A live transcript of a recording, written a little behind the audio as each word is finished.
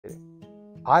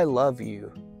I love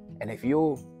you, and if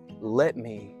you'll let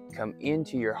me come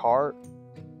into your heart,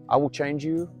 I will change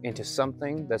you into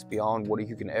something that's beyond what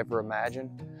you can ever imagine.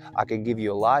 I can give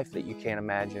you a life that you can't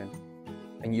imagine,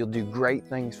 and you'll do great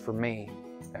things for me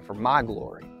and for my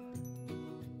glory.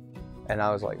 And I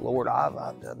was like, Lord,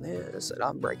 I've done this, and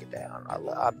I'm breaking down.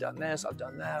 I've done this, I've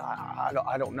done that.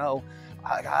 I don't know.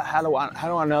 How do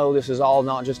I know this is all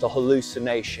not just a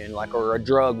hallucination, like, or a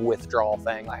drug withdrawal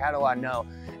thing? Like, how do I know?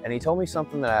 And he told me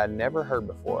something that I had never heard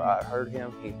before. I heard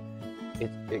him.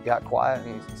 It got quiet,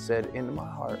 and he said into my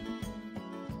heart,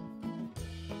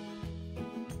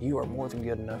 "You are more than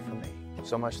good enough for me,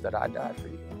 so much that I died for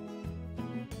you."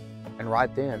 And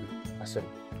right then, I said,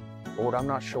 Lord, I'm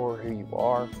not sure who you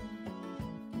are,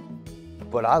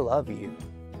 but I love you,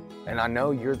 and I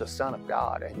know you're the Son of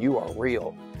God, and you are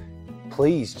real.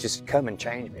 Please just come and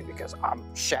change me, because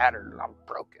I'm shattered and I'm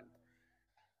broken.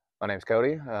 My name's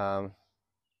Cody.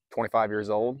 25 years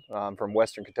old. I'm from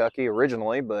Western Kentucky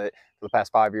originally, but for the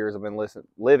past 5 years I've been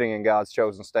living in God's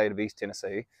chosen state of East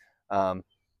Tennessee. And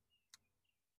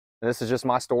this is just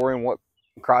my story and what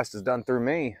Christ has done through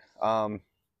me.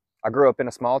 I grew up in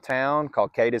a small town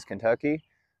called Cody, Kentucky.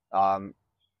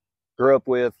 Grew up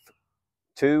with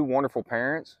two wonderful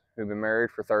parents who've been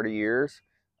married for 30 years.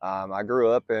 I grew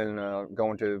up in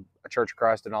going to a Church of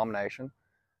Christ denomination,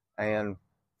 and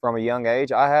from a young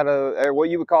age, I had what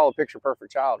you would call a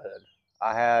picture-perfect childhood.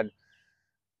 I had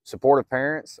supportive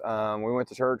parents. We went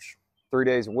to church 3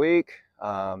 days a week,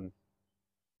 but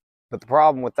the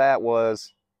problem with that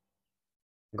was,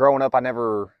 growing up, I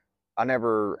never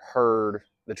heard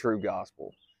the true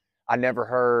gospel. I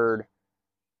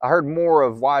heard more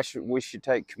of why we should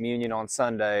take communion on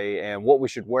Sunday and what we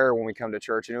should wear when we come to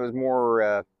church, and it was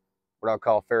more what I would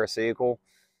call pharisaical,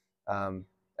 and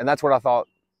that's what I thought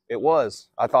it was.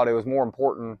 I thought it was more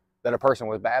important that a person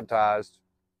was baptized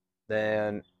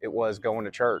than it was going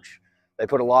to church. They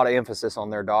put a lot of emphasis on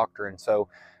their doctrine. So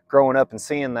growing up and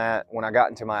seeing that, when I got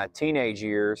into my teenage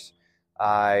years,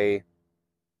 I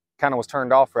kind of was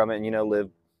turned off from it and,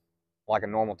 lived like a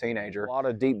normal teenager. A lot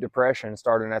of deep depression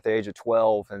starting at the age of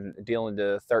 12 and dealing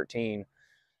to 13.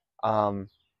 And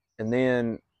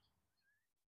then,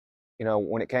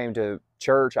 when it came to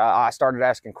church, I started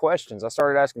asking questions. I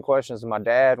started asking questions to my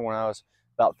dad when I was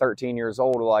about 13 years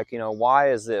old, like, why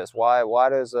is this? Why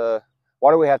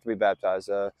do we have to be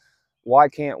baptized? Why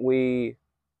can't we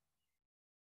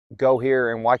go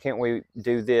here, and why can't we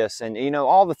do this? And,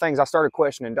 all the things I started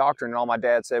questioning doctrine, and all my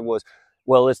dad said was,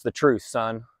 well, it's the truth,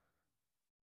 son.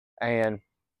 And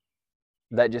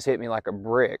that just hit me like a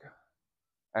brick.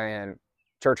 And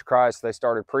Church of Christ, they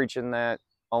started preaching that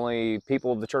only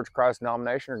people of the Church of Christ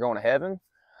denomination are going to heaven.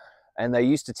 And they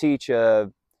used to teach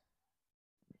about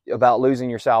losing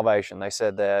your salvation. They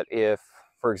said that if,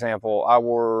 for example, I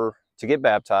were to get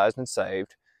baptized and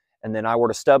saved, and then I were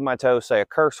to stub my toe, say a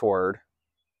curse word,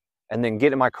 and then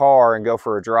get in my car and go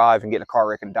for a drive and get in a car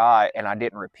wreck and die, and I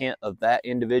didn't repent of that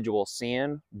individual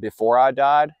sin before I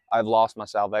died, I've lost my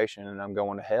salvation and I'm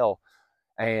going to hell.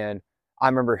 And I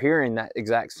remember hearing that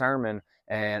exact sermon,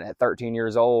 and at 13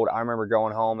 years old, I remember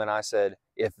going home and I said,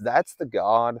 if that's the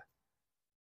God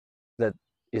that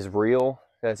is real,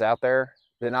 that's out there,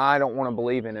 then I don't want to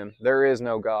believe in him. There is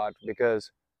no God,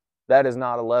 because that is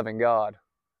not a loving God.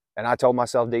 And I told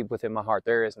myself deep within my heart,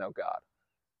 there is no God.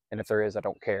 And if there is, I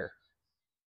don't care.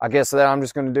 I guess that I'm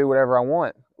just going to do whatever I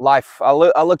want. Life, I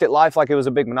looked at life like it was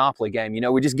a big Monopoly game.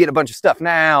 We just get a bunch of stuff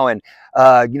now and,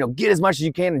 get as much as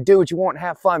you can and do what you want and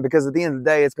have fun, because at the end of the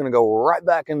day, it's going to go right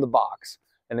back in the box.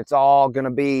 And it's all going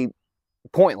to be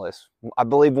pointless. I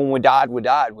believe when we died, we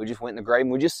died. We just went in the grave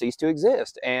and we just ceased to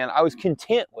exist. And I was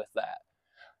content with that.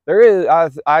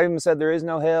 I even said there is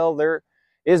no hell. There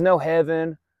is no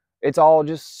heaven. It's all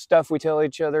just stuff we tell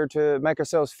each other to make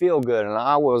ourselves feel good. And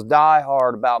I was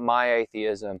diehard about my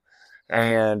atheism,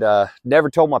 and never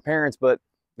told my parents, but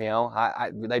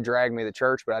they dragged me to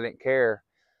church, but I didn't care.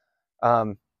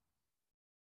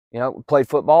 Played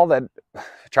football,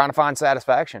 trying to find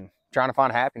satisfaction, trying to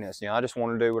find happiness. I just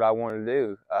wanted to do what I wanted to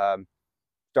do.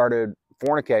 Started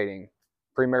fornicating,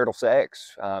 premarital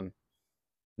sex.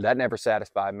 That never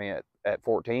satisfied me at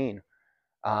 14.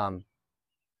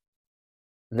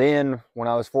 Then when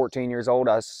I was 14 years old,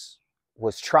 I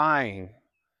was trying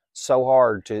so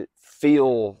hard to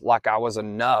feel like I was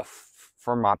enough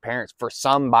for my parents, for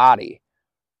somebody.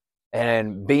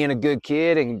 And being a good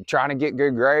kid and trying to get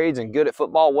good grades and good at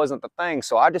football wasn't the thing.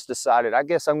 So I just decided, I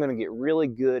guess I'm going to get really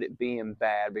good at being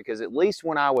bad, because at least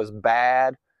when I was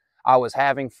bad, I was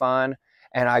having fun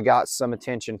and I got some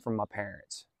attention from my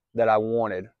parents that I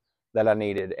wanted, that I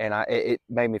needed. And it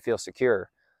made me feel secure.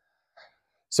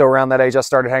 So around that age, I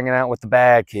started hanging out with the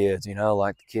bad kids, you know,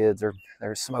 like the kids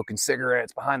they're smoking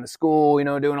cigarettes behind the school, you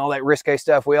know, doing all that risque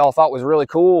stuff we all thought was really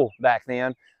cool back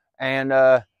then. And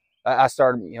I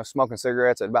started, you know, smoking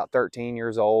cigarettes at about 13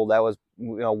 years old. That was,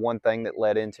 you know, one thing that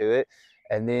led into it.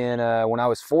 And then when I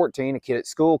was 14, a kid at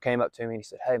school came up to me and he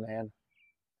said, "Hey man,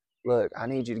 look, I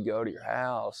need you to go to your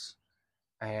house."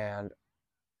 And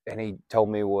he told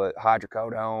me what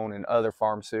hydrocodone and other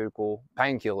pharmaceutical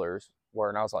painkillers were.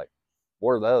 And I was like,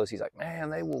 "What are those?" He's like, "Man,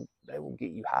 they will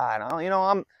get you high." And I, you know,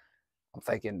 I'm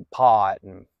thinking pot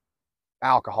and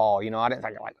alcohol. You know, I didn't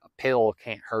think like a pill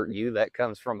can't hurt you. That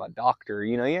comes from a doctor.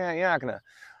 You know, yeah, you're not gonna,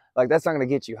 like, that's not gonna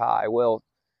get you high. Well,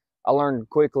 I learned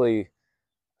quickly. I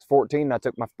was 14. I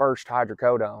took my first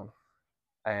hydrocodone,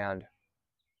 and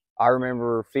I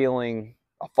remember feeling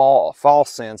a false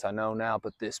sense, I know now,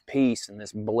 but this peace and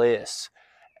this bliss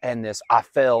and this, I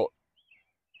felt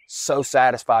so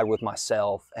satisfied with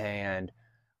myself. And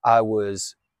I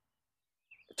was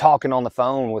talking on the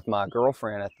phone with my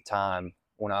girlfriend at the time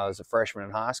when I was a freshman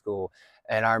in high school.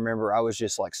 And I remember I was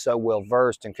just like so well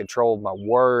versed and controlled my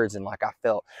words, and like I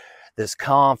felt this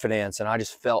confidence, and I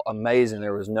just felt amazing.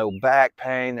 There was no back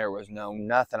pain, there was no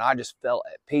nothing. I just felt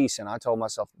at peace, and I told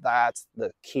myself, that's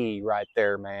the key right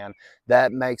there, man.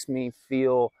 That makes me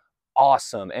feel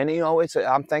awesome. And you know,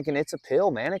 I'm thinking it's a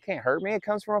pill, man. It can't hurt me. It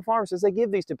comes from a pharmacist. They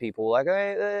give these to people. Like,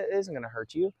 hey, it isn't gonna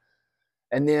hurt you.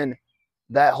 And then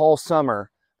that whole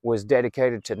summer was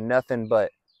dedicated to nothing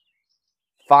but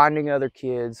finding other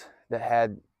kids that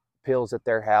had pills at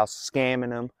their house, scamming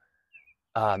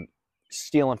them,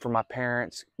 stealing from my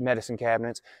parents' medicine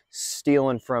cabinets,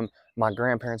 stealing from my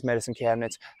grandparents' medicine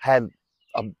cabinets. Had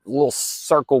a little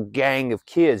circle gang of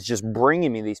kids just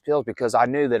bringing me these pills, because I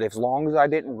knew that as long as I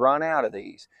didn't run out of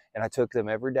these and I took them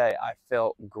every day, I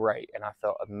felt great and I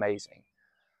felt amazing.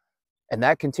 And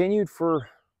that continued for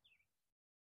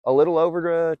a little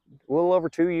over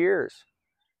 2 years.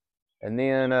 And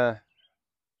then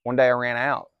one day I ran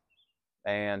out,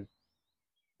 and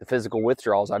the physical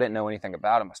withdrawals, I didn't know anything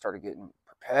about them. I started getting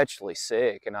perpetually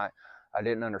sick, and I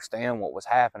didn't understand what was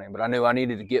happening, but I knew I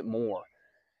needed to get more.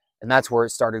 And that's where it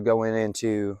started going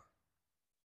into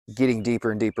getting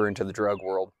deeper and deeper into the drug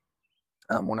world.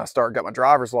 When I got my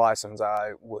driver's license,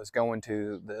 I was going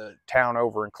to the town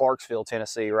over in Clarksville,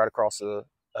 Tennessee, right across the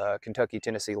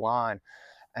Kentucky-Tennessee line.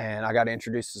 And I got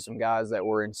introduced to some guys that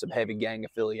were in some heavy gang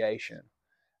affiliation.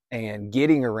 And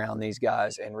getting around these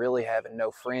guys and really having no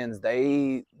friends,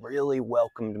 they really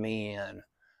welcomed me in.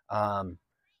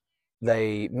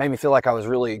 They made me feel like I was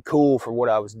really cool for what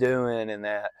I was doing, and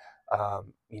that,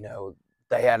 you know,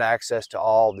 they had access to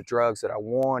all the drugs that I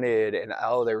wanted. And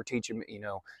oh, they were teaching me, you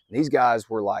know, these guys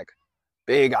were like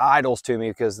big idols to me,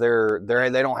 because they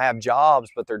don't have jobs,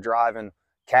 but they're driving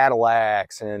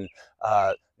Cadillacs and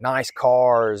nice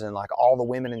cars, and like all the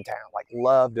women in town like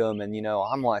loved them. And you know,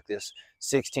 I'm like this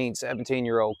 16,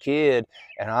 17-year-old kid,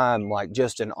 and I'm like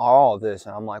just in awe of this.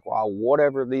 And I'm like, wow,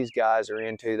 whatever these guys are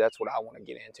into, that's what I want to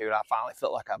get into. And I finally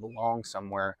felt like I belonged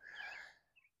somewhere.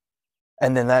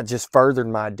 And then that just furthered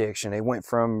my addiction. It went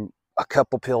from a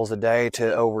couple pills a day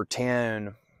to over 10,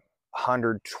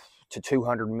 100 to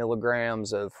 200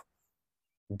 milligrams of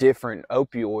different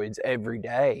opioids every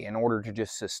day in order to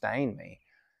just sustain me.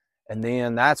 And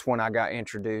then that's when I got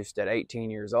introduced at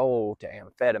 18 years old to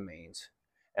amphetamines.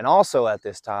 And also at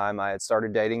this time, I had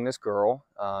started dating this girl.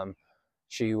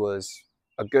 She was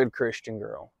a good Christian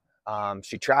girl.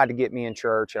 She tried to get me in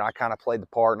church, and I kind of played the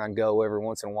part, and I'd go every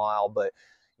once in a while. But,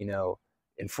 you know,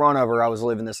 in front of her, I was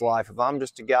living this life of, I'm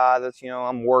just a guy that's, you know,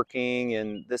 I'm working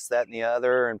and this, that, and the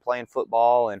other, and playing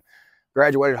football, and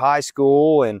graduated high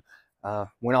school, and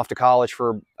went off to college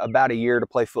for about a year to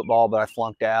play football, but I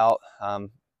flunked out.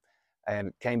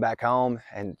 And came back home,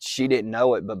 and she didn't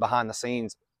know it, but behind the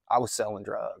scenes, I was selling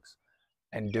drugs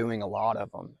and doing a lot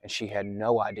of them, and she had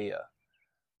no idea.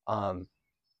 But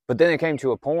then it came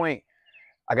to a point,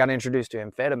 I got introduced to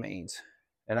amphetamines,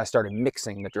 and I started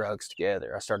mixing the drugs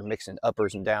together. I started mixing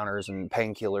uppers and downers and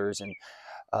painkillers, and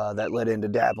that led into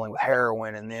dabbling with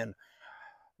heroin. And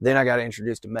then I got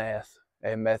introduced to meth,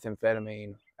 and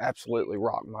methamphetamine absolutely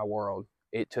rocked my world.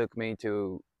 It took me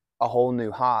to a whole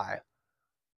new high.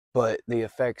 But the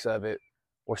effects of it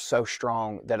were so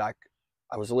strong that I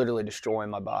was literally destroying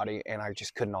my body, and I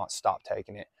just could not stop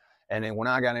taking it. And then when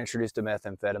I got introduced to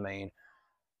methamphetamine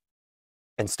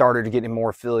and started getting more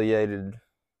affiliated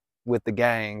with the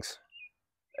gangs,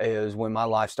 is when my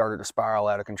life started to spiral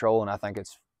out of control. And I think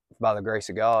it's by the grace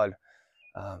of God,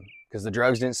 because the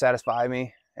drugs didn't satisfy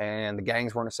me and the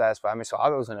gangs weren't satisfying me. So I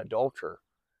was an adulterer.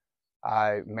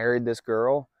 I married this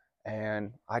girl,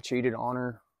 and I cheated on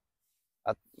her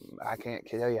I can't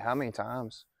tell you how many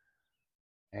times.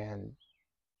 And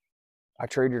I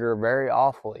treated her very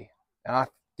awfully. And I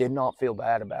did not feel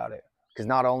bad about it. Because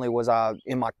not only was I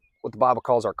in my, what the Bible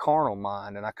calls our carnal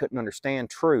mind, and I couldn't understand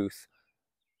truth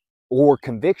or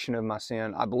conviction of my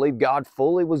sin, I believe God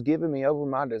fully was giving me over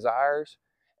my desires.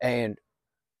 And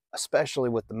especially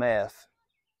with the meth,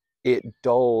 it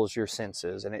dulls your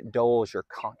senses and it dulls your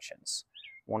conscience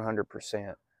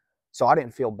 100%. So I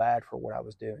didn't feel bad for what I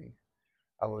was doing.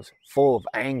 I was full of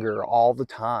anger all the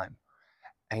time.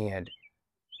 And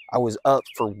I was up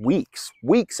for weeks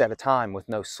at a time with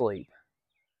no sleep.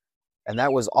 And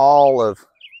that was all of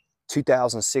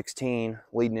 2016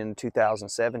 leading into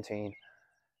 2017.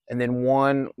 And then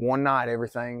one night,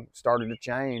 everything started to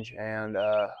change. And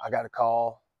I got a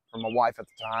call from my wife at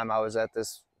the time. I was at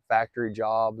this factory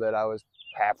job that I was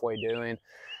halfway doing,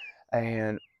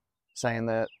 and saying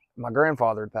that my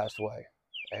grandfather had passed away.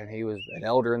 And he was an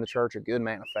elder in the church, a good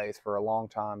man of faith for a long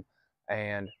time.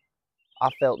 And I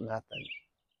felt nothing.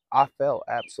 I felt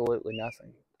absolutely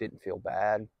nothing. Didn't feel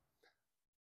bad.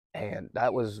 And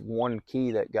that was one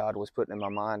key that God was putting in my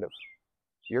mind of,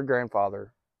 your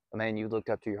grandfather, the man you looked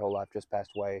up to your whole life, just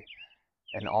passed away.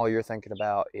 And all you're thinking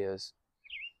about is,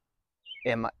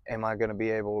 am I going to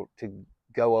be able to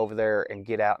go over there and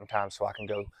get out in time so I can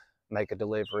go make a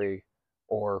delivery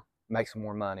or make some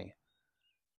more money?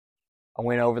 I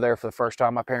went over there for the first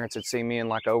time. My parents had seen me in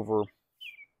like over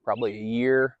probably a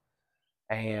year,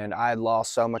 and I had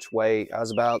lost so much weight. I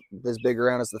was about as big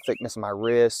around as the thickness of my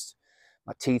wrist.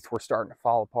 My teeth were starting to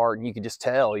fall apart, and you could just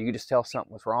tell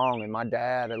something was wrong. And my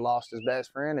dad had lost his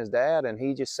best friend, his dad, and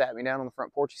he just sat me down on the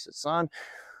front porch. He said, son,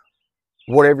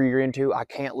 whatever you're into, I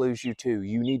can't lose you too.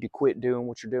 You need to quit doing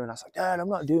what you're doing. I was like, Dad, I'm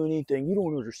not doing anything. You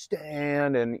don't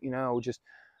understand. And, just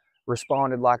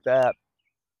responded like that.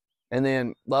 And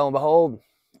then lo and behold,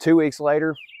 2 weeks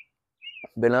later,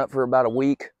 been up for about a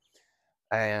week,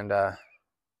 and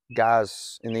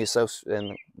guys in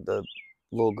the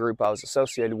little group I was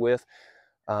associated with,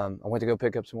 I went to go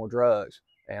pick up some more drugs,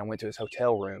 and I went to his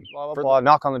hotel room. Blah, blah, blah. I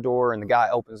knock on the door, and the guy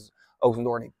opens the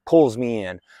door, and he pulls me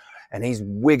in, and he's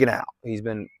wigging out. He's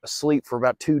been asleep for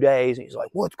about 2 days, and he's like,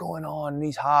 what's going on? And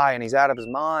he's high, and he's out of his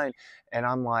mind. And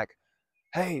I'm like,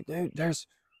 hey, dude, there's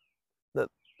the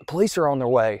police are on their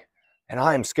way. And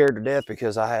I am scared to death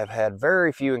because I have had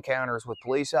very few encounters with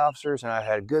police officers, and I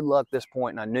had good luck at this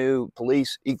point, and I knew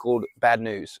police equaled bad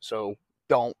news. So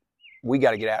we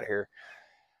got to get out of here.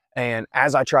 And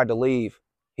as I tried to leave,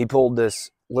 he pulled this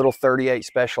little 38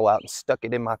 special out and stuck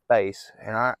it in my face.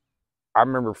 And I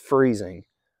remember freezing.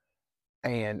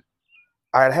 And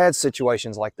I had had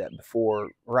situations like that before,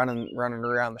 running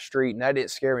around the street, and that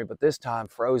didn't scare me, but this time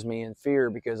froze me in fear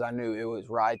because I knew it was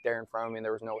right there in front of me and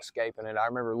there was no escaping it. I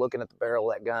remember looking at the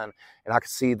barrel of that gun, and I could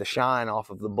see the shine off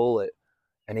of the bullet,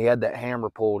 and he had that hammer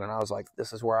pulled, and I was like,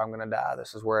 this is where I'm going to die.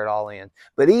 This is where it all ends.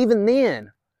 But even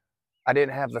then, I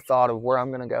didn't have the thought of where I'm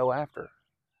going to go after.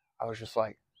 I was just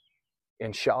like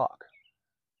in shock.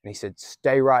 And he said,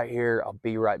 stay right here. I'll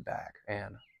be right back.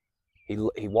 And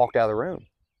he walked out of the room.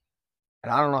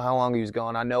 And I don't know how long he was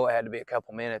gone. I know it had to be a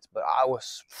couple minutes, but I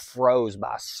was froze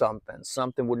by something.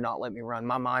 Something would not let me run.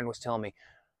 My mind was telling me,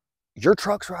 your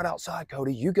truck's right outside,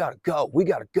 Cody. You got to go. We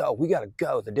got to go. We got to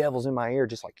go. The devil's in my ear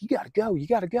just like, you got to go. You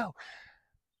got to go.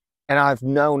 And I've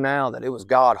known now that it was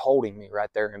God holding me right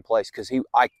there in place because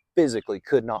I physically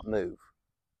could not move.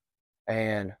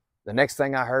 And the next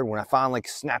thing I heard when I finally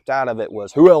snapped out of it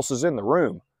was, who else is in the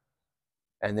room?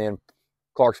 And then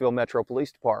Clarksville Metro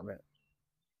Police Department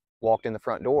walked in the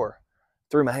front door,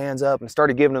 threw my hands up, and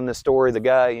started giving them this story. The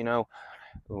guy,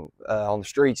 on the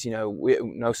streets, no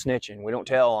snitching. We don't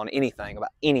tell on anything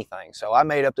about anything. So I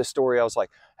made up this story. I was like,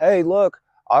 hey, look,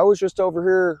 I was just over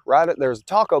here, there's a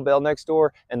Taco Bell next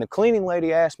door, and the cleaning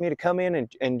lady asked me to come in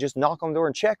and just knock on the door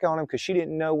and check on him because she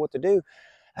didn't know what to do.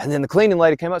 And then the cleaning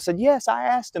lady came up and said, yes, I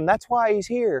asked him. That's why he's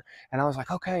here. And I was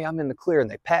like, okay, I'm in the clear. And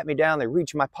they pat me down. They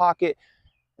reach in my pocket,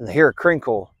 and they hear a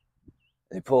crinkle.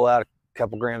 They pull out a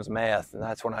couple grams of meth, and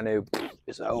that's when I knew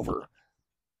it's over.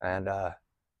 And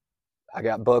I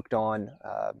got booked on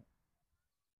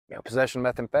possession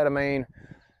of methamphetamine.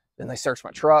 Then they searched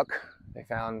my truck. They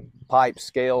found pipes,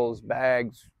 scales,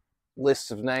 bags,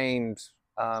 lists of names.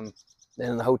 Then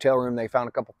in the hotel room, they found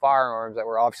a couple firearms that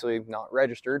were obviously not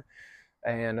registered.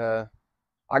 And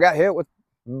I got hit with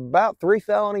about 3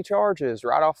 felony charges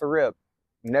right off the rip.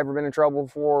 Never been in trouble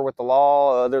before with the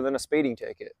law other than a speeding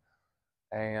ticket.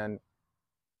 And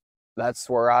that's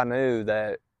where I knew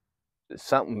that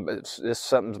something's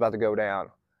about to go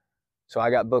down. So I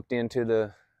got booked into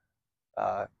the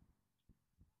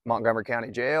Montgomery County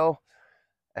Jail,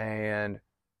 and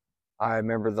I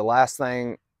remember the last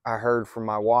thing I heard from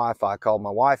my wife, I called my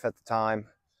wife at the time,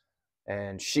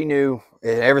 and she knew.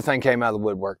 Everything came out of the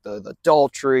woodwork. The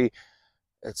adultery,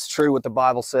 it's true what the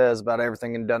Bible says about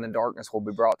everything done in darkness will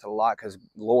be brought to the light, because,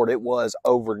 Lord, it was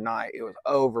overnight. It was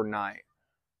overnight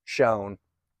shown.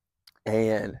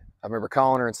 And I remember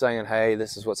calling her and saying, hey,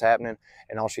 this is what's happening.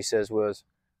 And all she says was,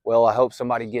 well, I hope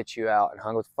somebody gets you out, and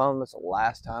hung up the phone. That's the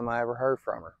last time I ever heard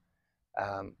from her.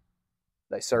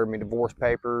 They served me divorce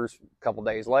papers a couple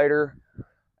days later,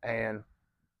 and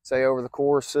say over the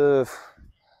course of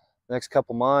the next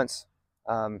couple months,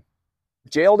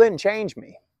 jail didn't change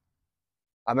me.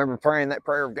 I remember praying that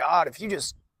prayer of, God, if you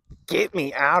just get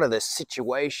me out of this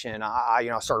situation. I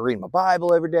started reading my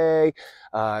Bible every day.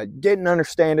 Didn't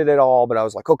understand it at all, but I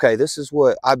was like, okay, this is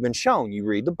what I've been shown. You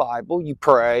read the Bible, you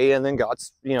pray, and then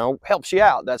God's, helps you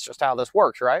out. That's just how this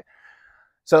works, right?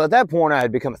 So at that point, I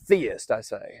had become a theist, I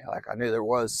say. Like, I knew there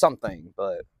was something,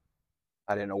 but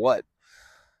I didn't know what.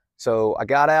 So I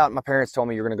got out, and my parents told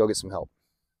me, you're going to go get some help,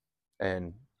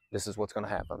 and this is what's going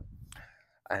to happen.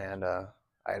 And I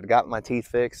had got my teeth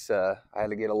fixed. I had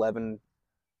to get 11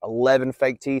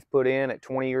 fake teeth put in at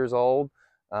 20 years old,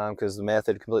 because the meth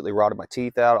had completely rotted my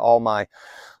teeth out. All my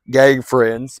gang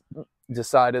friends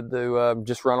decided to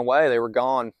just run away. They were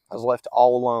gone. I was left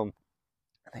all alone.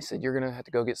 And they said, you're going to have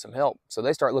to go get some help. So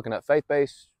they start looking at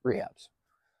faith-based rehabs.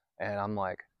 And I'm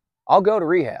like, I'll go to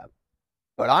rehab,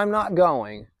 but I'm not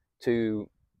going to,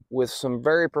 with some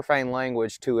very profane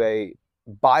language, to a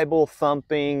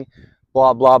Bible-thumping,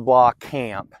 blah, blah, blah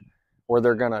camp where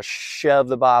they're going to shove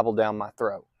the Bible down my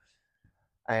throat.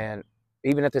 And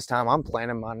even at this time, I'm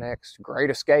planning my next great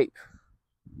escape.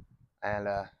 And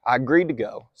I agreed to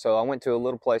go. So I went to a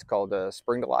little place called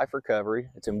Spring to Life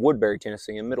Recovery. It's in Woodbury,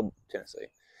 Tennessee, in Middle Tennessee.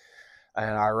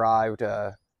 And I arrived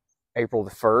April the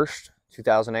 1st,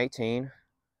 2018.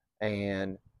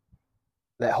 And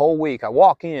that whole week, I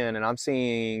walk in and I'm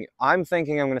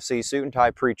thinking I'm going to see suit and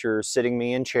tie preachers sitting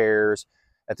me in chairs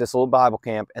at this little Bible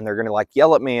camp. And they're going to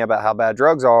yell at me about how bad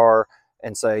drugs are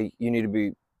and say, you need to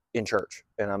be in church.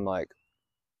 And I'm like,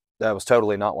 that was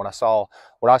totally not what I saw.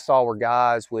 What I saw were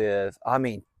guys with,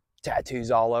 tattoos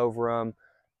all over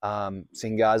them.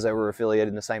 Seen guys that were affiliated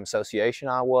in the same association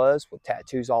I was, with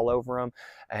tattoos all over them.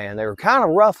 And they were kind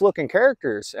of rough looking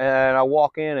characters. And I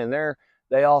walk in and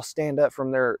they all stand up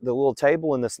from the little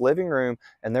table in this living room,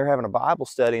 and they're having a Bible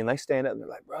study, and they stand up and they're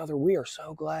like, brother, we are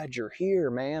so glad you're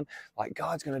here, man. Like,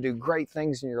 God's going to do great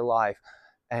things in your life.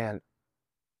 And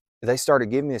they started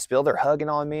giving me a spiel. They're hugging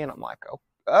on me, and I'm like, oh,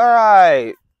 all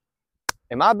right.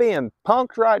 Am I being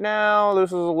punked right now? This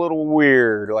is a little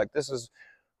weird. Like, this is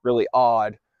really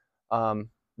odd.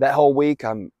 That whole week,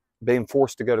 I'm being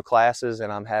forced to go to classes,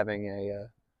 and I'm having a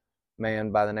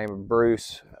man by the name of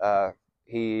Bruce,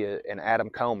 he and Adam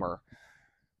Comer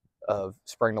of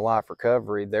Spring to Life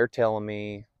Recovery, they're telling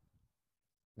me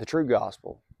the true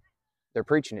gospel. They're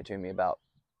preaching it to me about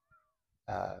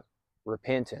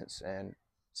repentance and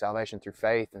salvation through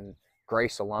faith and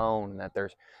grace alone, and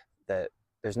that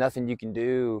there's nothing you can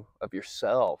do of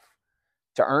yourself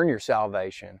to earn your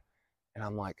salvation. And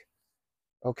I'm like,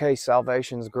 okay,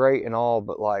 salvation's great and all,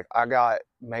 but I got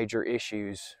major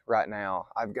issues right now.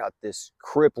 I've got this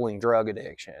crippling drug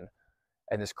addiction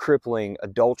and this crippling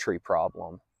adultery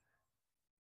problem.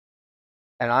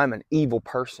 And I'm an evil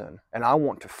person, and I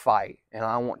want to fight, and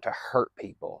I want to hurt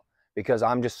people because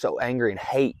I'm just so angry and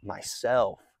hate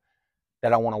myself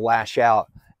that I want to lash out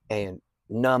and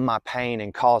numb my pain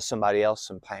and cause somebody else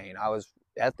some pain. I was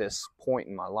at this point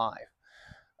in my life.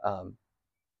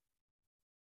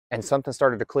 And something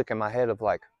started to click in my head of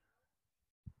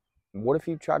what if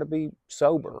you try to be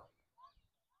sober?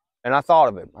 And I thought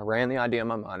of it. I ran the idea in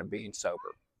my mind of being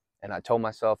sober. And I told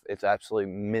myself it's absolute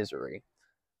misery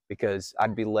because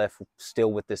I'd be left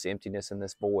still with this emptiness and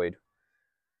this void.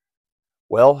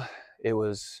 Well, it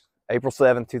was April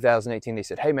 7th, 2018. They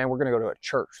said, hey, man, we're going to go to a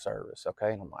church service,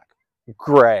 okay? And I'm like,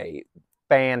 great,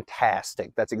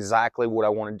 fantastic. That's exactly what I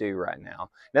want to do right now.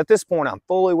 And at this point, I'm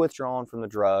fully withdrawn from the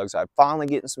drugs. I'm finally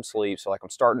getting some sleep, so I'm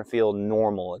starting to feel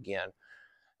normal again.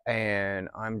 And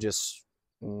I'm just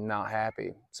not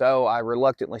happy. So I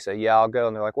reluctantly say, yeah, I'll go.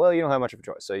 And they're like, well, you don't have much of a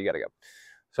choice, so you got to go.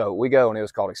 So we go, and it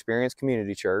was called Experience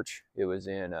Community Church. It was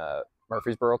in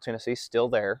Murfreesboro, Tennessee, still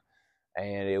there.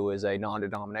 And it was a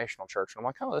non-denominational church. And I'm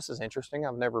like, oh, this is interesting.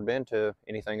 I've never been to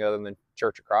anything other than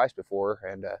Church of Christ before.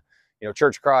 And,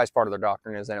 Church of Christ, part of their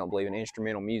doctrine is they don't believe in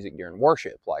instrumental music during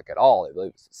worship, at all. They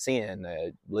believe it's sin.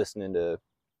 Listening to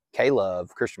K-Love,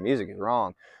 Christian music, is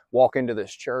wrong. Walk into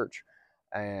this church,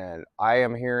 and I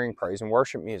am hearing praise and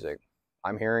worship music.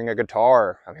 I'm hearing a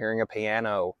guitar. I'm hearing a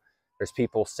piano. There's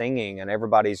people singing, and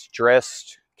everybody's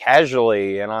dressed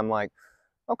casually, and I'm like,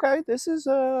 okay, this is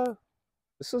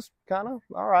kind of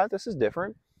all right. This is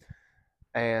different.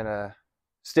 And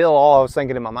still, all I was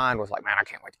thinking in my mind was like, man, I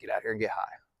can't wait to get out here and get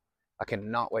high. I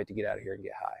cannot wait to get out of here and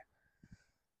get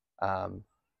high.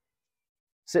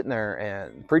 Sitting there,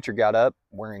 and the preacher got up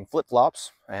wearing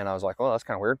flip-flops, and I was like, well, that's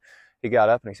kind of weird. He got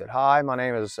up and he said, hi, my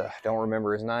name is, don't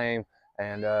remember his name,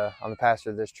 and I'm the pastor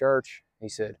of this church. He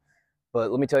said,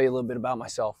 but let me tell you a little bit about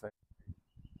myself.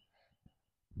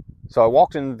 So I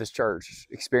walked into this church,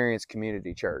 Experience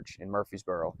Community Church in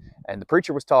Murfreesboro, and the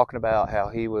preacher was talking about how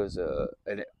he was a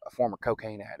former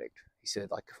cocaine addict. He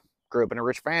said, like, grew up in a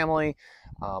rich family.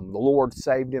 The Lord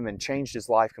saved him and changed his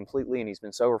life completely, and he's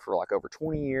been sober for like over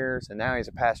 20 years, and now he's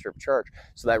a pastor of a church.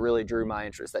 So that really drew my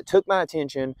interest. That took my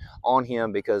attention on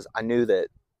him, because I knew that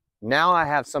now I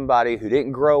have somebody who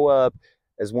didn't grow up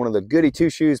as one of the goody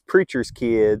two-shoes preacher's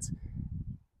kids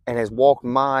and has walked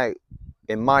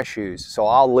in my shoes. So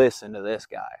I'll listen to this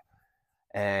guy.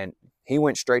 And he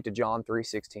went straight to John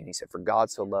 3:16. He said, for God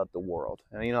so loved the world.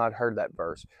 And I'd heard that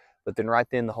verse, but then right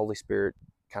then the Holy Spirit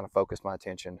kind of focused my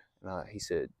attention.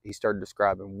 He started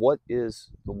describing what is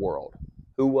the world,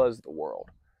 who was the world.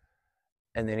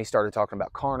 And then he started talking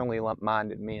about carnally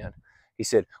minded men. He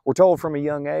said, we're told from a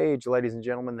young age, ladies and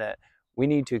gentlemen, that we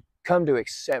need to come to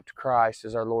accept Christ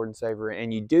as our Lord and Savior.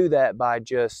 And you do that by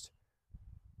just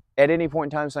at any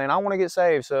point in time saying, I want to get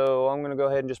saved, so I'm going to go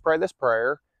ahead and just pray this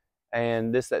prayer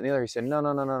and this, that, and the other. He said,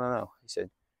 no. He said,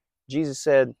 Jesus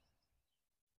said,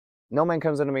 no man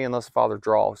comes unto me unless the Father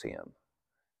draws him.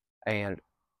 And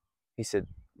he said,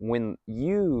 when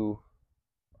you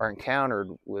are encountered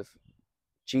with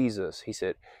Jesus, he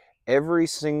said, every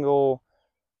single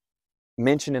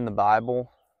mention in the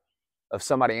Bible of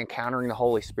somebody encountering the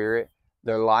Holy Spirit,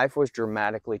 their life was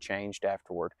dramatically changed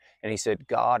afterward. And he said,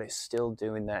 God is still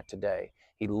doing that today.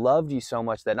 He loved you so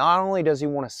much that not only does he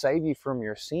want to save you from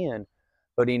your sin,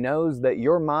 but he knows that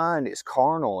your mind is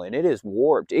carnal and it is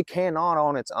warped. It cannot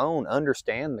on its own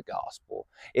understand the gospel.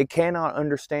 It cannot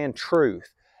understand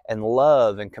truth and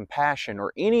love and compassion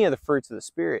or any of the fruits of the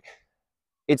Spirit.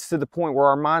 It's to the point where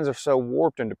our minds are so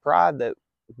warped and deprived that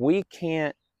we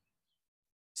can't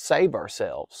save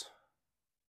ourselves.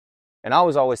 And I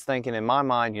was always thinking in my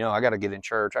mind, I got to get in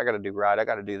church. I got to do right. I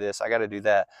got to do this. I got to do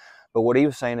that. But what he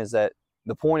was saying is that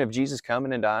the point of Jesus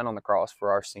coming and dying on the cross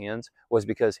for our sins was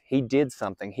because he did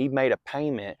something. He made a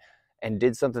payment and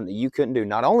did something that you couldn't do.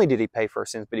 Not only did he pay for our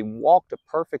sins, but he walked a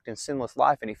perfect and sinless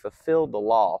life, and he fulfilled the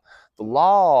law. The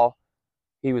law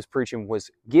he was preaching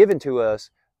was given to us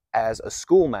as a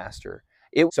schoolmaster.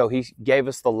 So he gave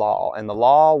us the law, and the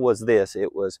law was this.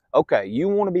 It was, okay, you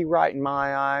want to be right in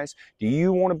my eyes? Do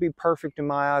you want to be perfect in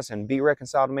my eyes and be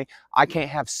reconciled to me? I can't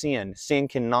have sin. Sin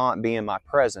cannot be in my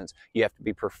presence. You have to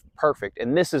be perfect,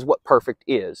 and this is what perfect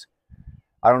is.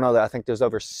 I don't know that. I think there's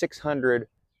over 600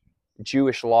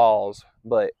 Jewish laws,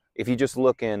 but if you just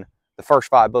look in the first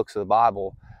 5 books of the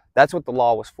Bible, that's what the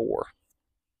law was for.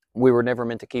 We were never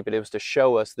meant to keep it. It was to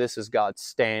show us this is God's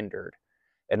standard.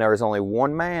 And there was only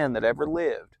one man that ever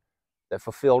lived that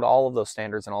fulfilled all of those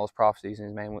standards and all those prophecies,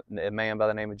 and a man by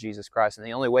the name of Jesus Christ. And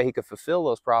the only way he could fulfill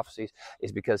those prophecies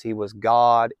is because he was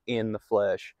God in the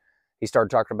flesh. He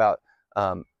started talking about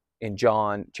in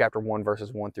John chapter 1,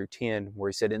 verses 1 through 10, where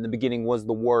he said, in the beginning was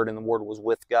the Word, and the Word was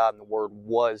with God, and the Word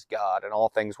was God, and all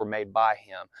things were made by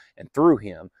him and through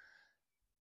him.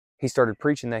 He started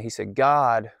preaching that. He said,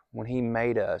 God, when he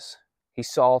made us, he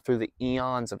saw through the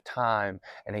eons of time,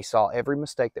 and he saw every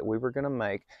mistake that we were going to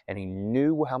make, and he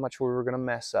knew how much we were going to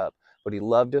mess up, but he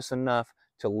loved us enough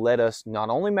to let us not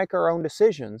only make our own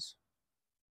decisions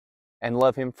and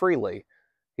love him freely.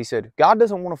 He said, God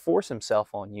doesn't want to force himself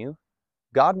on you.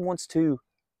 God wants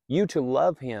you to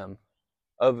love him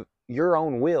of your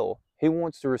own will. He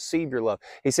wants to receive your love.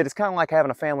 He said, it's kind of like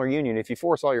having a family reunion. If you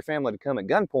force all your family to come at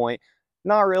gunpoint,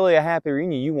 not really a happy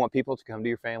reunion. You want people to come to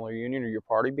your family reunion or your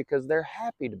party because they're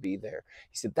happy to be there.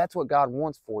 He said, that's what God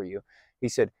wants for you. He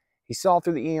said, he saw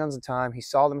through the eons of time. He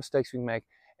saw the mistakes we make.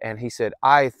 And he said,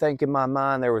 I think in my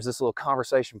mind there was this little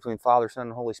conversation between Father, Son,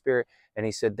 and Holy Spirit. And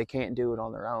he said, they can't do it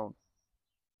on their own.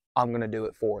 I'm going to do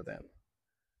it for them.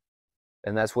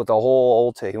 And that's what the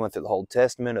whole he went through the whole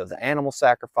Testament of the animal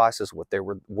sacrifices, what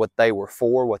they were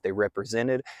for, what they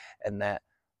represented, and that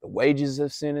the wages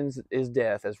of sin is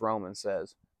death, as Romans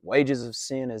says. Wages of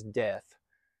sin is death.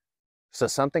 So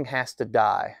something has to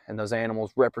die, and those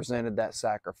animals represented that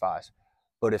sacrifice.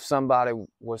 But if somebody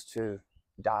was to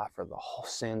die for the whole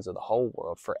sins of the whole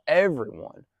world, for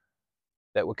everyone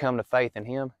that would come to faith in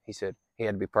him, he said he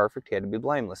had to be perfect, he had to be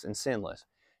blameless and sinless.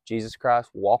 Jesus Christ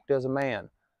walked as a man.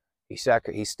 He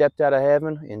stepped out of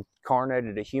heaven,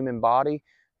 incarnated a human body.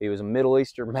 He was a Middle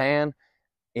Eastern man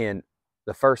in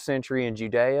the 1st century in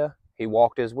Judea. He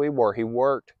walked as we were. He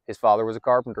worked. His father was a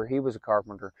carpenter. He was a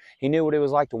carpenter. He knew what it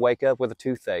was like to wake up with a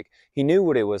toothache. He knew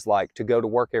what it was like to go to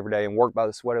work every day and work by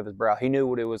the sweat of his brow. He knew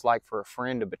what it was like for a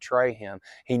friend to betray him.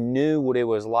 He knew what it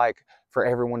was like for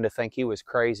everyone to think he was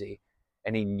crazy.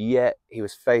 And yet he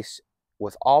was faced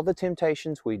with all the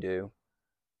temptations we do,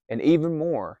 and even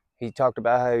more. He talked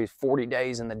about how he was 40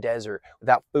 days in the desert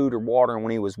without food or water, and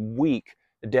when he was weak,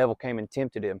 the devil came and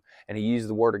tempted him, and he used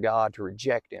the word of God to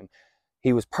reject him.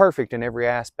 He was perfect in every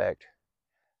aspect.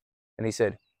 And he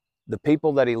said, the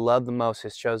people that he loved the most,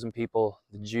 his chosen people,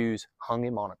 the Jews, hung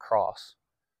him on a cross.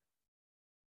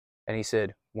 And he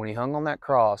said, when he hung on that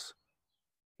cross,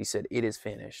 he said, it is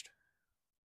finished.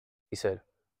 He said,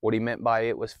 what he meant by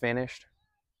it was finished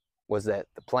was that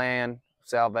the plan of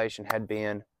salvation had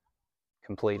been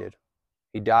completed.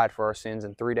 He died for our sins,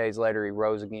 and 3 days later he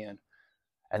rose again.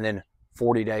 And then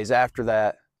 40 days after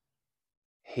that,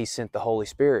 he sent the Holy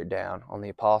Spirit down on the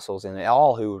apostles and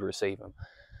all who would receive him.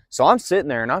 So I'm sitting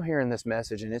there and I'm hearing this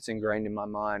message, and it's ingrained in my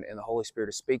mind, and the Holy Spirit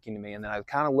is speaking to me. And then I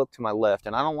kind of look to my left,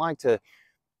 and I don't like to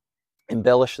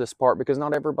embellish this part because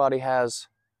not everybody has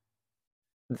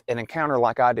an encounter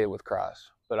like I did with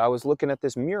Christ. But I was looking at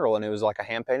this mural, and it was like a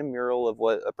hand-painted mural of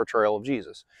a portrayal of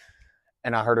Jesus.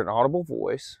 And I heard an audible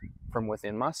voice from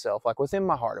within myself, like within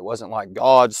my heart. It wasn't like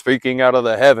God speaking out of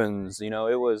the heavens, you know.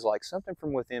 It was like something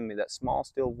from within me. That small,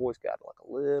 still voice got like a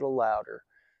little louder.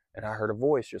 And I heard a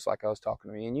voice just like I was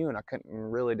talking to me and you, and I couldn't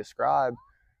really describe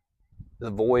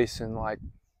the voice in like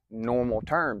normal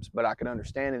terms, but I could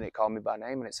understand it. It called me by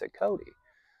name, and it said, Cody.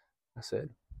 I said,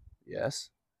 yes.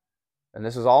 And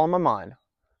this was all in my mind.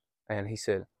 And he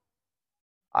said,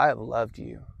 I have loved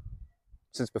you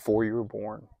since before you were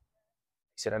born.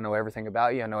 He said, I know everything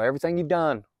about you. I know everything you've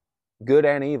done, good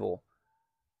and evil.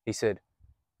 He said,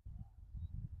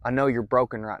 I know you're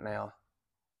broken right now.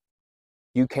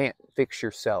 You can't fix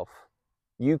yourself.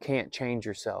 You can't change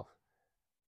yourself.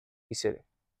 He said,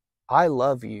 I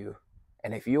love you.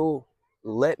 And if you'll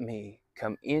let me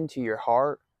come into your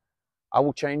heart, I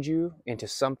will change you into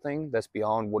something that's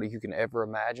beyond what you can ever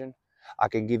imagine. I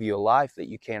can give you a life that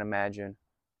you can't imagine.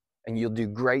 And you'll do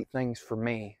great things for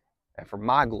me and for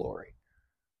my glory.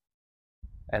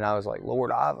 And I was like,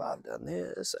 Lord, I've done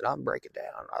this, and I'm breaking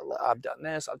down. I've done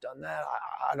this, I've done that.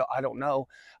 I don't know.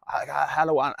 How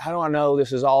do I know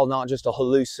this is all not just a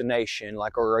hallucination,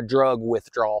 like, or a drug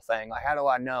withdrawal thing? Like, how do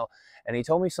I know? And he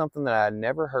told me something that I had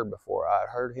never heard before. I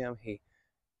heard him.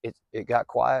 It got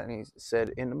quiet, and he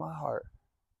said into my heart,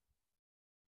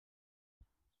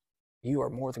 you are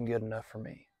more than good enough for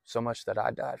me, so much that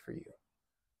I died for you.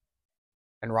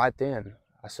 And right then,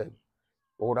 I said,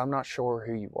 Lord, I'm not sure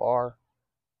who you are,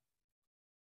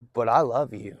 but I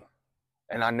love you,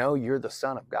 and I know you're the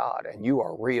Son of God, and you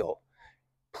are real.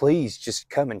 Please just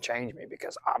come and change me,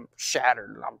 because I'm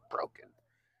shattered and I'm broken.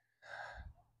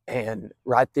 And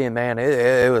right then, man,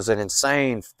 it was an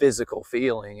insane physical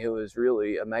feeling. It was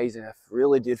really amazing. I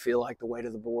really did feel like the weight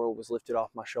of the world was lifted off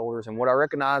my shoulders. And what I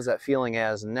recognize that feeling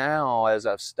as now, as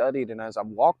I've studied and as I've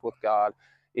walked with God,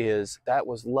 is that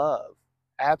was love.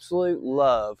 Absolute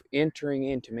love entering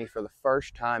into me for the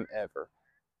first time ever.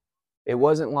 It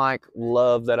wasn't like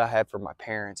love that I had for my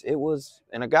parents. It was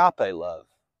an agape love,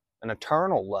 an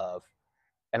eternal love.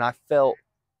 And I felt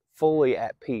fully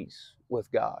at peace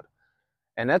with God.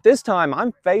 And at this time,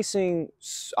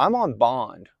 I'm on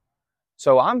bond.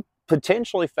 So I'm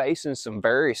potentially facing some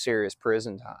very serious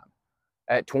prison time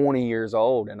at 20 years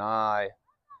old. And I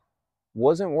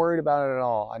wasn't worried about it at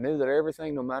all. I knew that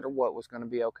everything, no matter what, was going to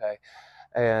be okay.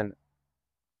 And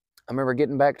I remember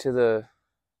getting back to the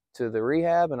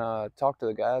rehab, and I talked to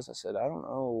the guys. I said, I don't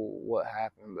know what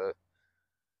happened, but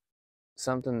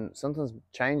something's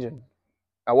changing.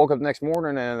 I woke up the next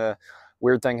morning, and a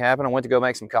weird thing happened. I went to go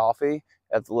make some coffee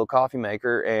at the little coffee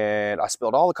maker, and I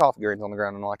spilled all the coffee grounds on the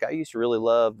ground. And like, I used to really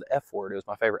love the F word. It was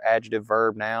my favorite adjective,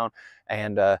 verb, noun.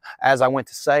 And as I went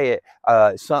to say it,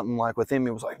 something like within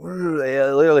me was like, it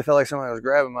literally felt like somebody was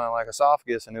grabbing my like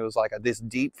esophagus, and it was like this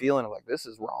deep feeling of like, this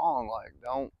is wrong. Like,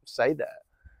 don't say that.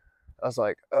 I was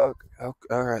like, okay,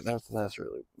 all right, that's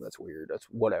weird. That's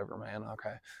whatever, man.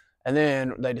 Okay. And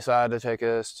then they decided to take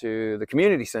us to the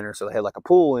community center. So they had like a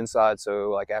pool inside. So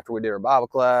like after we did our Bible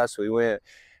class, we went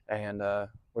and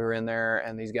we were in there,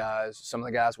 and these guys, some of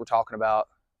the guys were talking about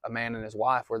a man and his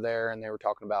wife were there, and they were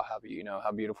talking about how,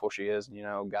 how beautiful she is.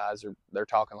 And, guys they're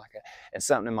talking like that. And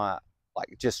something in my,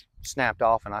 like, just snapped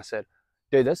off. And I said,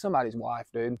 dude, that's somebody's wife,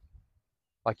 dude.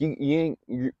 Like, you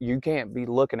can't be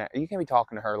you can't be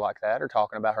talking to her like that or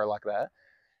talking about her like that.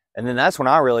 And then that's when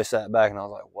I really sat back and I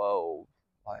was like, whoa,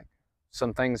 like,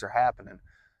 some things are happening.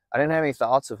 I didn't have any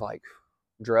thoughts of like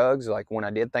drugs. Like when I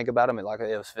did think about them, it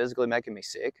was physically making me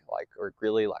sick, or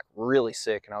really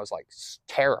sick. And I was like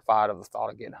terrified of the thought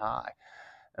of getting high.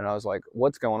 And I was like,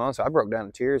 what's going on? So I broke down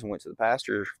in tears and went to the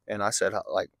pastor and I said,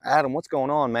 like, Adam, what's going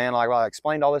on, man? Like, I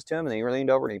explained all this to him, and then he leaned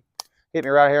over and he hit me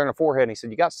right here in the forehead. And he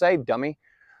said, you got saved, dummy.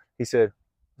 He said,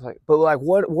 I was like, but like,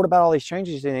 what about all these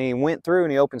changes? And he went through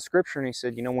and he opened scripture and he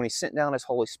said, when he sent down his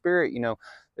Holy Spirit,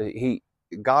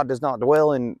 God does not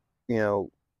dwell in,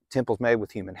 temples made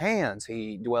with human hands.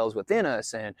 He dwells within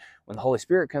us. And when the Holy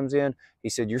Spirit comes in, he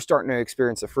said, you're starting to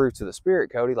experience the fruits of the Spirit,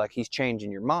 Cody. Like, he's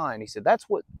changing your mind. He said, that's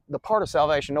what the part of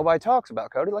salvation nobody talks about,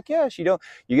 Cody. Like, yes, you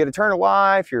get eternal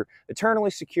life. You're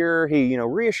eternally secure. He,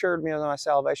 reassured me of my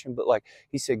salvation. But like,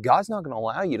 he said, God's not going to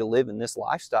allow you to live in this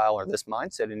lifestyle or this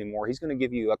mindset anymore. He's going to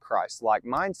give you a Christ-like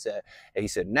mindset. And he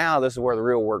said, now this is where the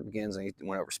real work begins. And he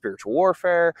went over spiritual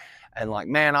warfare. And like,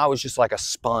 man, I was just like a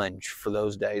sponge for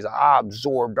those days. I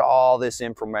absorbed all this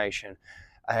information.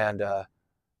 And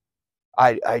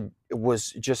I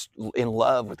was just in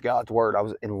love with God's word. I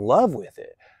was in love with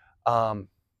it.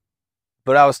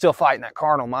 But I was still fighting that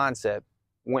carnal mindset.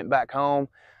 Went back home,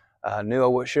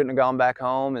 knew I shouldn't have gone back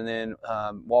home. And then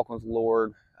walking with the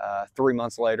Lord, 3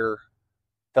 months later,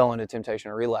 fell into temptation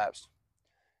and relapsed.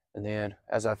 And then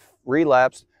as I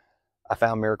relapsed, I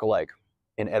found Miracle Lake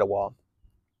in Etowah,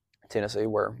 Tennessee,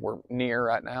 where we're near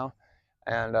right now.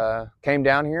 And came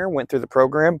down here, went through the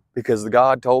program because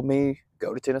God told me,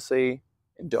 go to Tennessee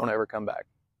and don't ever come back.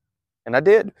 And I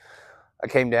did. I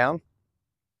came down,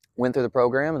 went through the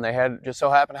program, and they just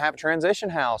so happened to have a transition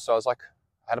house. So I was like,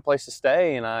 I had a place to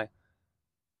stay, and I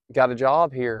got a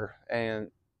job here.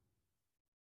 And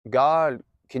God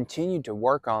continued to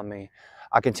work on me.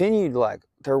 I continued, like,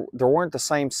 there weren't the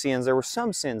same sins. There were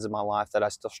some sins in my life that I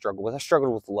still struggled with. I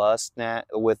struggled with lust, at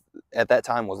that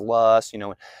time was lust,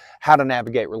 how to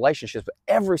navigate relationships. But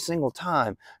every single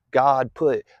time, God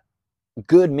put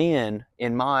good men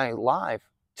in my life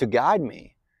to guide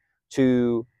me,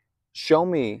 to show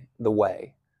me the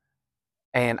way.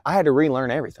 And I had to relearn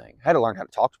everything. I had to learn how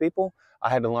to talk to people. I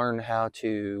had to learn how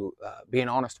to be an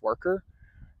honest worker.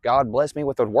 God blessed me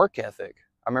with a work ethic.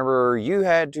 I remember you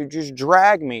had to just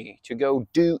drag me to go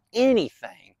do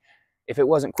anything. If it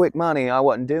wasn't quick money, I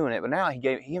wasn't doing it. But now he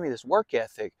gave me this work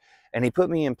ethic, and he put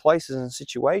me in places and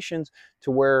situations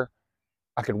to where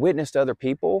I could witness to other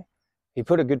people. He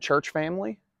put a good church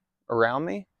family around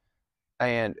me,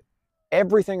 and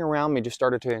everything around me just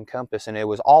started to encompass, and it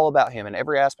was all about him in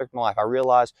every aspect of my life. I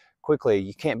realized quickly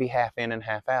you can't be half in and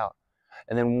half out.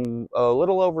 And then a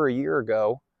little over a year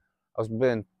ago, I was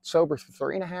been sober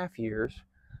for 3.5 years,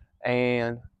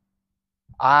 and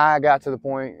I got to the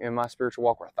point in my spiritual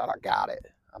walk where I thought I got it.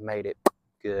 I made it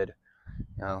good.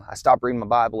 I stopped reading my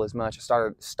Bible as much. I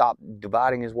stopped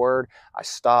dividing his word. I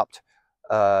stopped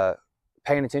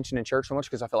paying attention in church so much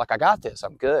because I feel like I got this.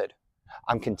 I'm good.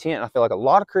 I'm content. I feel like a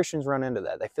lot of Christians run into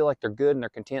that. They feel like they're good and they're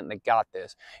content and they got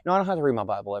this. I don't have to read my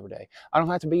Bible every day. I don't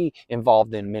have to be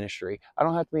involved in ministry. I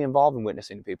don't have to be involved in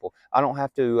witnessing to people. I don't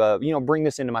have to, bring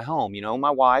this into my home.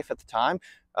 My wife at the time,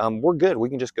 we're good. We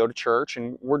can just go to church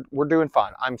and we're doing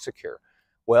fine. I'm secure.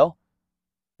 Well,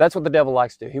 that's what the devil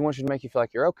likes to do. He wants you to make you feel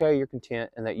like you're okay, you're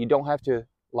content, and that you don't have to,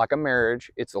 like a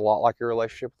marriage, it's a lot like your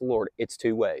relationship with the Lord. It's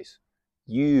two ways.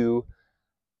 You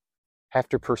have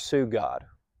to pursue God.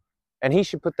 And he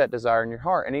should put that desire in your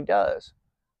heart, and he does.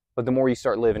 But the more you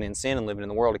start living in sin and living in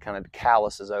the world, it kind of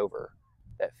calluses over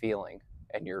that feeling,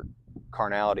 and your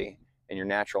carnality and your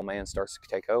natural man starts to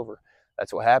take over.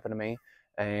 That's what happened to me.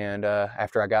 And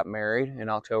after I got married in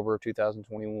October of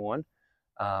 2021,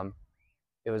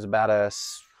 it was about a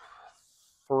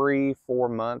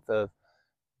 3-4 month of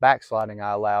backsliding.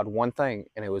 I allowed one thing,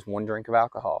 and it was one drink of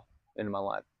alcohol into my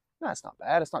life. That's not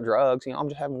bad. It's not drugs. I'm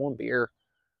just having one beer.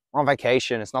 We're on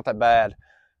vacation. It's not that bad.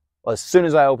 Well, as soon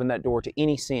as I opened that door to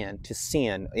any sin,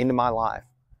 into my life,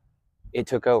 it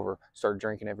took over. Started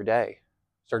drinking every day.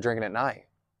 Started drinking at night.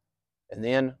 And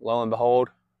then, lo and behold,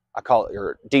 I call it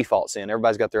your default sin.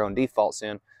 Everybody's got their own default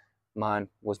sin. Mine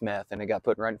was meth, and it got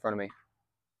put right in front of me.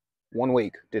 1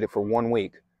 week. Did it for 1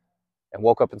 week. And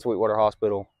woke up in Sweetwater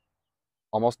Hospital,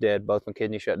 almost dead. Both my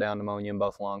kidneys shut down, pneumonia in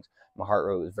both lungs. My heart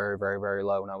rate was very, very, very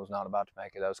low, and I was not about to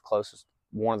make it. That was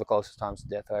one of the closest times to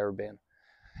death I've ever been.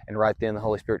 And right then, the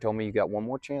Holy Spirit told me, you got one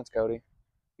more chance, Cody.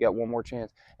 You got one more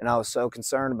chance. And I was so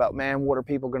concerned about, man, what are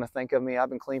people going to think of me? I've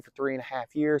been clean for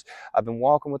 3.5 years. I've been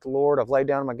walking with the Lord. I've laid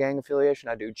down my gang affiliation.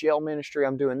 I do jail ministry.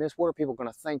 I'm doing this. What are people going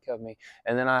to think of me?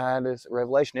 And then I had this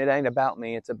revelation. It ain't about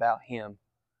me. It's about him.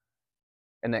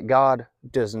 And that God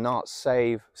does not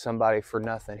save somebody for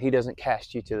nothing. He doesn't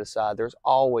cast you to the side. There's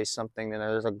always something, and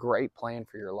there's a great plan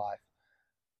for your life.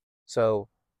 So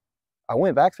I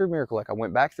went back through Miracle Lake. I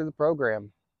went back through the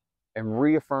program and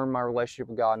reaffirmed my relationship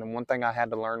with God. And one thing I had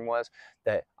to learn was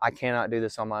that I cannot do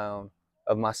this on my own.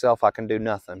 Of myself, I can do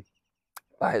nothing.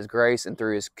 By His grace and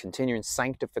through His continuing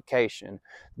sanctification,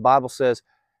 the Bible says,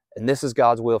 and this is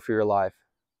God's will for your life,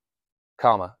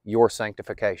 comma, your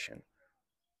sanctification.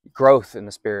 Growth in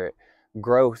the Spirit,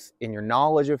 growth in your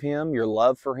knowledge of Him, your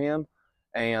love for Him,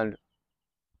 and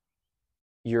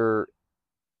your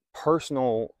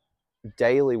personal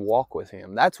daily walk with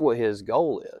Him. That's what His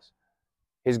goal is.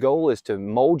 His goal is to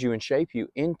mold you and shape you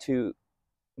into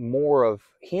more of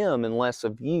Him and less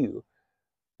of you.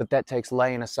 But that takes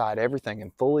laying aside everything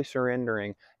and fully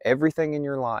surrendering everything in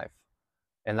your life.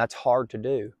 And that's hard to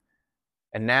do.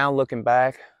 And now looking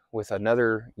back with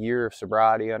another year of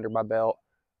sobriety under my belt,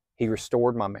 He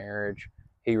restored my marriage.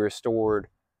 He restored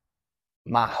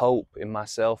my hope in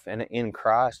myself and in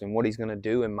Christ and what He's going to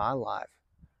do in my life.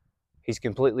 He's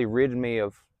completely rid me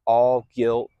of all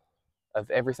guilt, of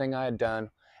everything I had done,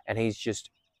 and He's just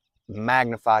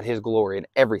magnified His glory in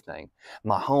everything.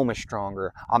 My home is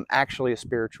stronger. I'm actually a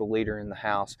spiritual leader in the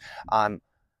house. I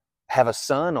have a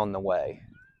son on the way.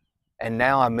 And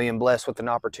now I'm being blessed with an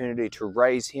opportunity to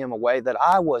raise him a way that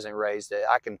I wasn't raised.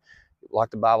 I can, like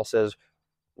the Bible says,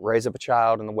 raise up a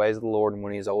child in the ways of the Lord, and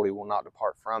when he is old, he will not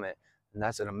depart from it. And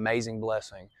that's an amazing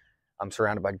blessing. I'm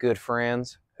surrounded by good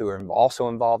friends who are also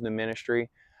involved in ministry.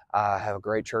 I have a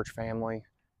great church family.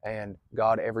 And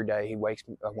God, every day,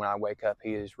 when I wake up,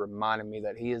 He is reminding me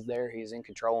that He is there, He is in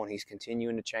control, and He's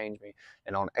continuing to change me.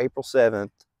 And on April 7th,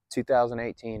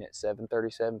 2018 at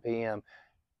 7:37 p.m.,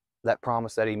 that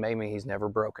promise that He made me, He's never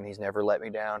broken. He's never let me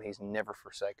down. He's never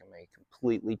forsaken me.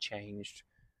 Completely changed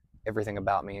everything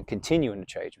about me and continuing to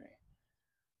change me.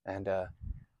 And, to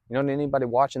anybody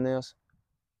watching this,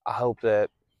 I hope that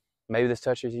maybe this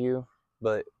touches you,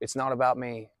 but it's not about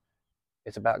me.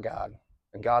 It's about God.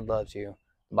 And God loves you.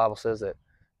 The Bible says that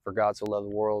for God so loved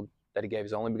the world that He gave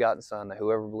His only begotten Son, that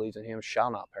whoever believes in Him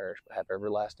shall not perish but have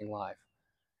everlasting life.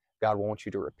 God wants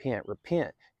you to repent.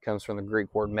 Repent comes from the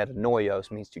Greek word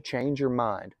metanoios, means to change your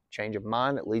mind. Change of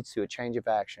mind that leads to a change of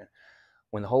action.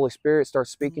 When the Holy Spirit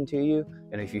starts speaking to you,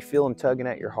 and if you feel Him tugging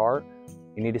at your heart,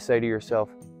 you need to say to yourself,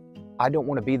 I don't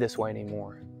want to be this way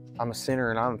anymore. I'm a sinner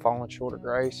and I'm falling short of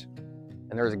grace.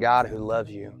 And there's a God who loves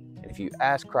you. And if you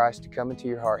ask Christ to come into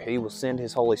your heart, He will send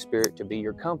His Holy Spirit to be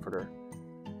your comforter.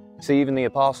 See, even the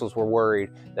apostles were worried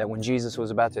that when Jesus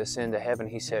was about to ascend to heaven,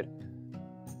 He said,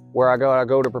 where I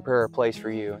go to prepare a place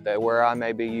for you, that where I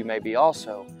may be, you may be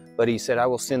also. But He said, I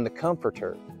will send the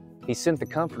Comforter. He sent the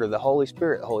Comforter, the Holy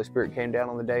Spirit. The Holy Spirit came down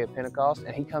on the day of Pentecost,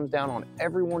 and He comes down on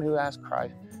everyone who asks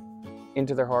Christ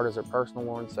into their heart as their personal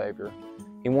Lord and Savior.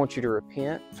 He wants you to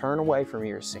repent, turn away from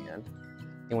your sin.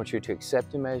 He wants you to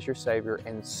accept Him as your Savior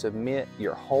and submit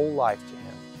your whole life to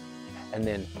Him. And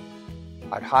then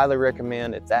I'd highly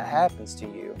recommend, if that happens to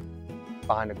you,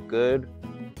 find a good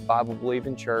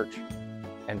Bible-believing church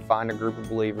and find a group of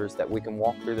believers that we can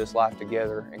walk through this life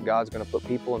together, and God's going to put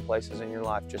people and places in your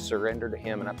life. Just surrender to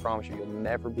Him, and I promise you, you'll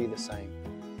never be the same.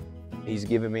 He's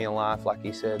given me a life, like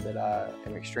He said, that I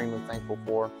am extremely thankful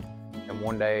for, and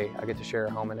one day I get to share a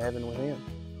home in heaven with Him.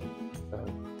 So,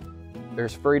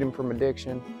 there's freedom from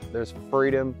addiction. There's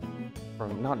freedom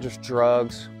from not just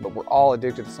drugs, but we're all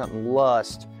addicted to something.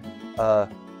 Lust,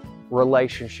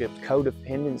 relationships,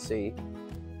 codependency.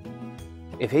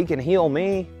 If He can heal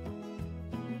me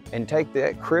and take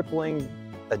that crippling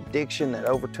addiction that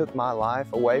overtook my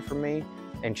life away from me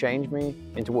and change me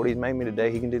into what He's made me today,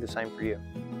 He can do the same for you.